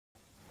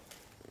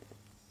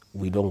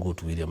we don't go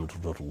to William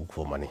Ruto to look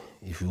for money.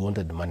 If we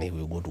wanted money,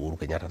 we go to Uhuru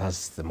Kenyatta.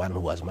 That's the man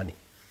who has money,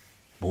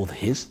 both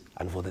his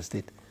and for the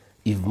state.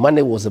 If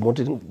money was a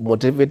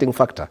motivating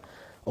factor,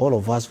 all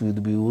of us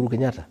would be Uhuru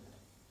Kenyatta.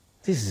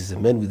 This is a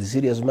man with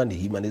serious money,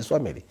 him and his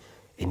family.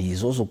 And he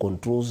also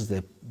controls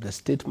the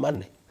state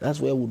money. That's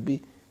where it would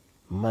be.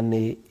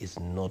 Money is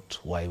not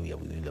why we are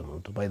with William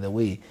Ruto. By the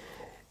way,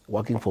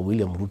 working for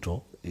William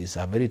Ruto is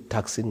a very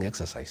taxing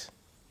exercise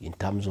in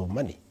terms of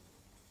money.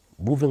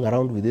 Moving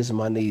around with this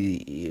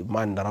money,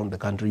 man around the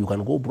country, you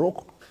can go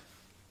broke.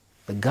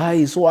 The guy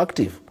is so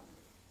active,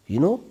 you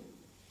know.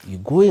 You're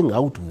going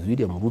out with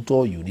William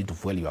Ruto, you need to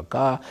fuel your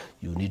car,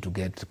 you need to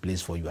get a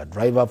place for your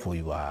driver, for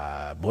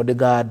your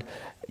bodyguard,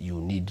 you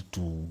need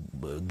to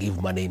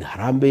give money in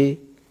Harambe,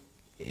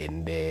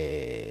 and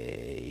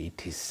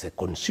it is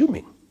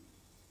consuming.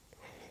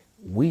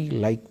 We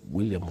like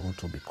William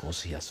Ruto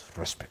because he has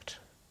respect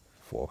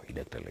for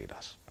elected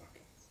leaders.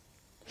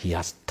 He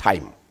has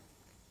time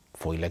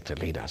for elected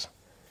leaders.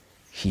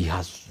 He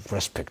has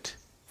respect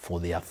for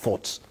their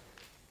thoughts.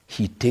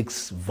 He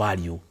takes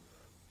value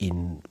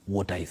in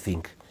what I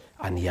think,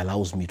 and he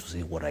allows me to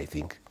say what I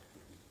think.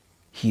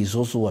 He is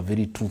also a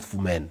very truthful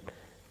man.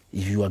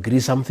 If you agree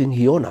something,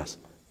 he honors.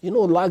 You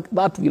know, like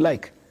that we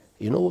like.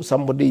 You know,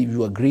 somebody, if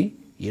you agree,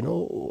 you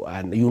know,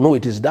 and you know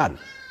it is done.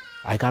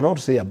 I cannot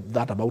say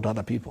that about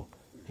other people.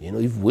 You know,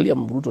 if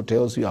William Ruto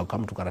tells you, I'll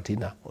come to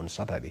Karatina on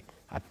Saturday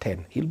at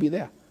 10, he'll be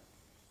there.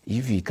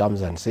 If he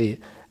comes and say,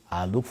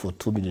 I'll look for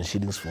 2 million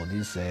shillings for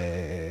this,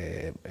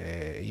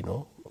 you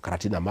know,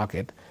 Karatina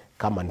market,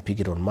 come and pick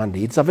it on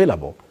Monday, it's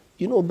available.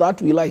 You know,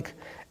 that we like.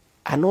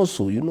 And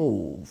also, you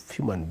know,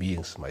 human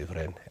beings, my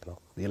friend, you know,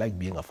 they like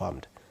being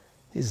affirmed.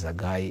 This is a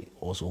guy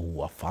also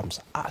who affirms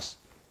us.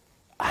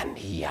 And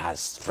he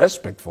has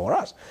respect for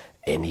us.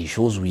 And he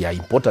shows we are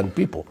important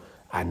people.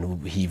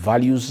 And he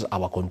values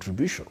our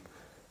contribution.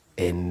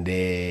 And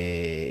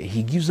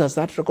he gives us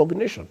that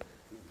recognition.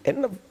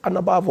 And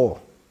above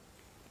all,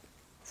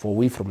 for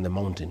we from the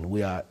mountain,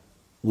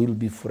 we'll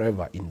be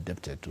forever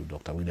indebted to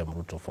Dr. William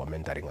Ruto for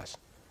mentoring us.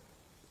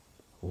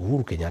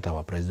 Uhuru Kenyatta,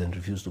 our president,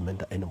 refused to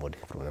mentor anybody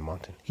from the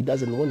mountain. He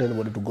doesn't want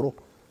anybody to grow.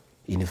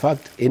 In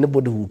fact,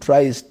 anybody who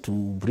tries to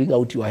bring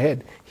out your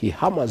head, he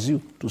hammers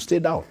you to stay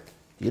down,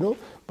 you know.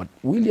 But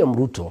William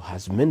Ruto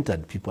has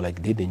mentored people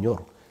like Dede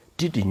Nyoro.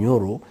 Dede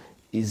Nyoro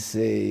is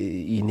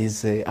in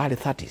his early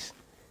 30s.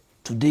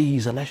 Today he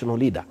is a national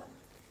leader.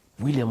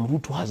 William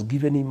Ruto has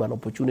given him an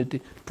opportunity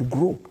to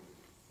grow.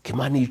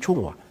 Kimani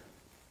Ichung'wa,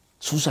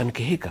 Susan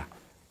Kehika,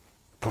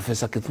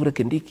 Professor Kithure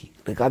Kindiki,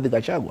 Rigathi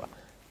Gachagua.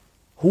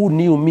 Who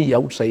knew me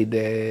outside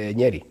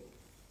Nyeri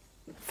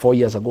 4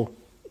 years ago?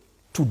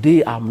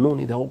 Today I'm known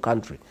in the whole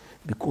country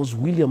because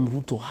William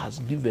Ruto has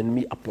given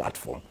me a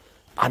platform,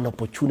 an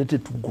opportunity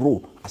to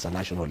grow as a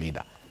national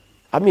leader.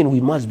 I mean,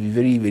 we must be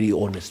very, very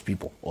honest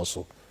people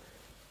also.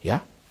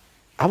 Yeah?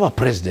 Our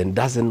president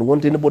doesn't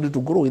want anybody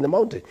to grow in the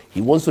mountain. He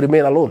wants to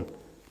remain alone.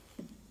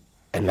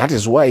 And that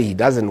is why he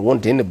doesn't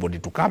want anybody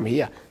to come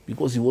here,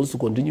 because he wants to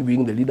continue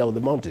being the leader of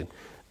the mountain.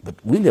 But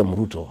William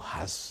Ruto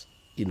has,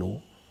 you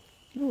know,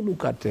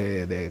 look at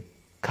the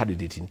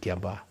candidate in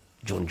Kiamba,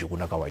 John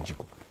Njuguna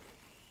Wanjiku.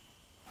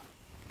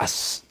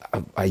 As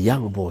a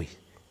young boy,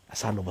 a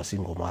son of a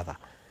single mother,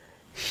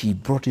 he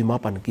brought him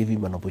up and gave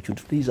him an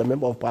opportunity. He's a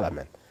member of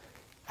parliament.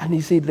 And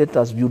he said, let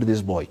us build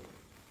this boy.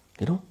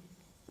 You know,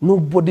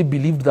 nobody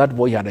believed that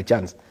boy had a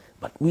chance.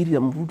 But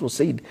William Ruto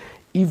said,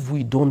 if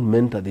we don't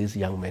mentor this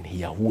young man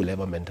here, who will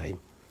ever mentor him?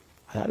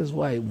 And that is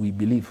why we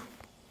believe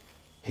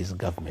his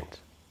government,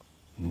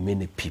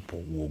 many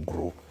people will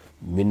grow.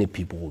 Many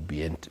people will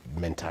be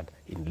mentored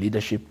in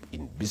leadership,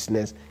 in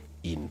business,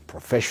 in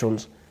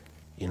professions,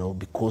 you know,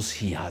 because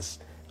he has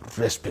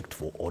respect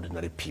for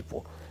ordinary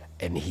people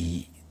and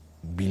he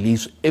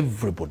believes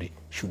everybody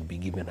should be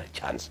given a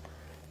chance.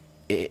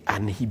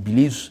 And he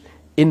believes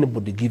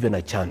anybody given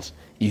a chance,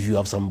 if you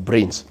have some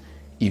brains,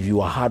 if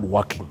you are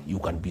hardworking, you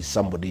can be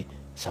somebody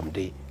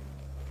someday.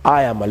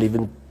 I am a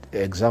living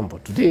example.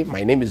 Today,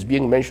 my name is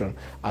being mentioned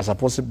as a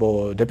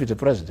possible deputy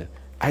president.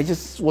 I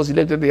just was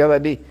elected the other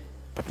day.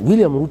 But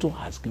William Ruto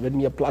has given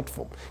me a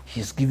platform.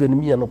 He's given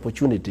me an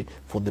opportunity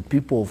for the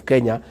people of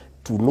Kenya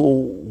to know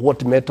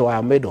what metal I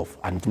am made of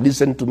and to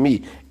listen to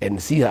me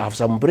and see I have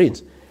some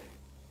brains.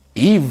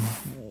 If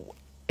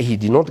he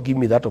did not give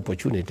me that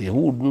opportunity,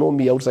 who would know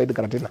me outside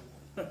Karatina?